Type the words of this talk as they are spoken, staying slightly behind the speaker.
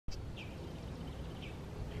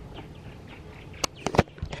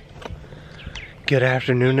Good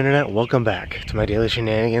afternoon, internet. Welcome back to my daily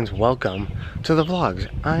shenanigans. Welcome to the vlogs.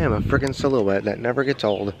 I am a freaking silhouette that never gets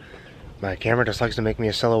old. My camera just likes to make me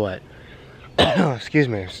a silhouette. Excuse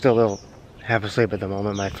me, I'm still a little half asleep at the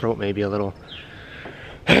moment. My throat may be a little...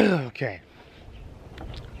 Okay.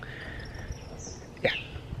 Yeah.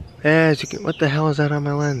 As you can... What the hell is that on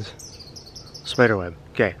my lens? Spiderweb.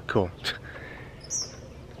 Okay, cool.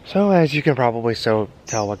 So, as you can probably tell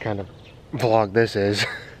what kind of vlog this is.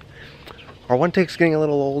 Are one takes getting a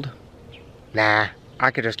little old? Nah,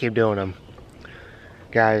 I could just keep doing them.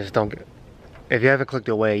 Guys, don't... If you haven't clicked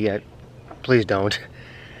away yet, please don't.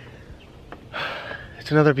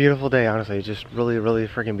 It's another beautiful day, honestly. Just really, really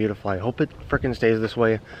freaking beautiful. I hope it freaking stays this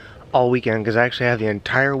way all weekend, because I actually have the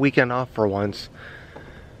entire weekend off for once.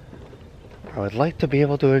 I would like to be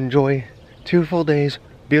able to enjoy 2 full days,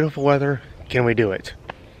 beautiful weather. Can we do it?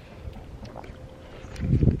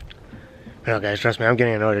 No, guys, trust me, I'm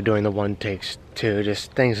getting annoyed at doing the one takes too.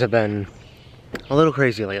 Just things have been a little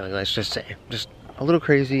crazy lately, let's just say. Just a little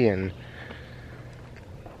crazy, and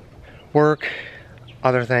work,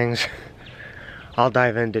 other things. I'll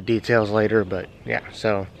dive into details later, but yeah,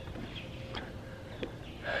 so.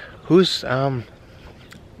 Who's,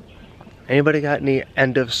 anybody got any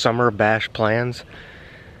end of summer bash plans?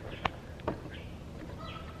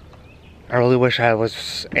 I really wish I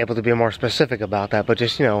was able to be more specific about that, but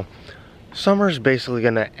just, you know, summer's basically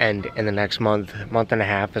gonna end in the next month and a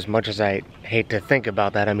half, as much as I hate to think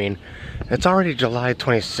about that. I mean, it's already July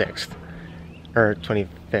 26th. Or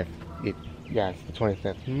 25th. Yeah, it's the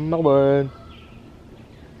 25th. My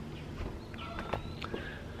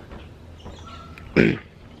bad.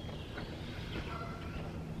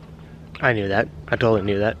 I knew that. I totally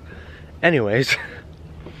knew that. Anyways.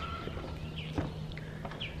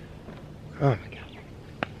 Oh my god.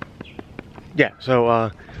 Yeah, so,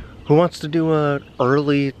 who wants to do an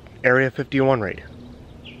early Area 51 raid?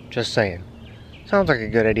 Just saying. Sounds like a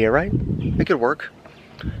good idea, right? It could work.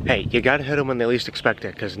 Hey, you gotta hit them when they least expect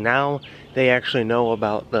it, because now they actually know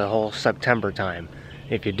about the whole September time.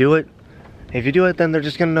 If you do it, then they're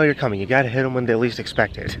just gonna know you're coming. You gotta hit them when they least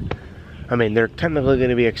expect it. I mean, they're technically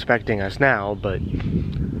gonna be expecting us now, but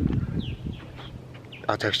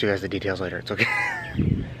I'll text you guys the details later. It's okay.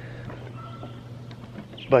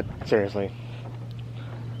 But seriously.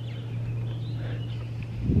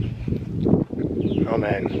 Oh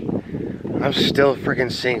man, I'm still freaking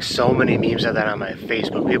seeing so many memes of that on my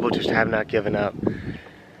Facebook. People just have not given up.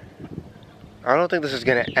 I don't think this is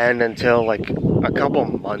gonna end until like a couple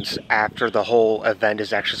months after the whole event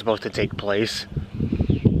is actually supposed to take place.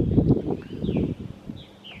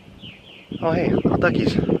 Oh hey, little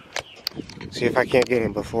duckies. See if I can't get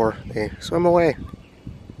him before they swim away.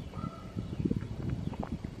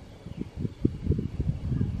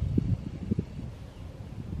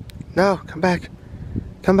 No, come back.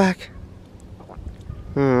 Come back.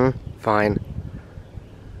 Fine.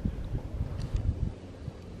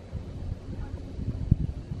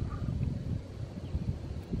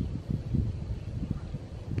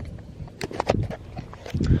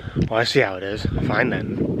 Well, I see how it is. Fine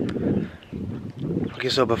then. Okay,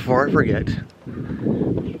 so before I forget,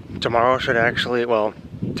 tomorrow should actually, well,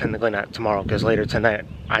 technically not tomorrow, because later tonight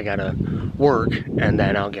I gotta work, and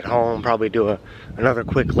then I'll get home, probably do another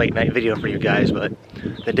quick late night video for you guys, but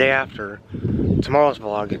the day after, tomorrow's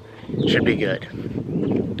vlog should be good.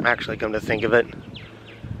 Actually, come to think of it,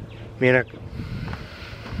 me and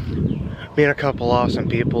a couple awesome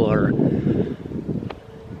people are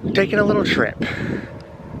taking a little trip.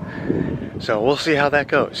 So we'll see how that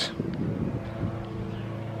goes.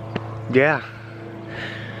 Yeah.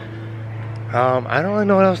 I don't really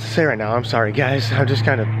know what else to say right now. I'm sorry, guys. I'm just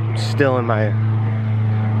kind of still in my...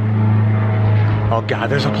 Oh god,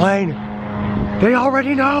 there's a plane! They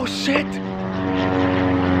already know! Shit!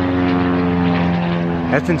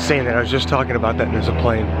 That's insane that I was just talking about that and there's a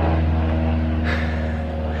plane.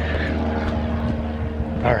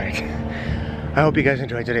 Alright. I hope you guys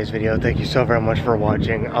enjoyed today's video. Thank you so very much for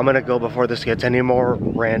watching. I'm gonna go before this gets any more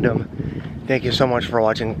random. Thank you so much for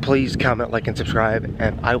watching. Please comment, like, and subscribe,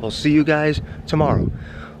 and I will see you guys tomorrow.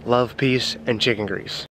 Love, peace, and chicken grease.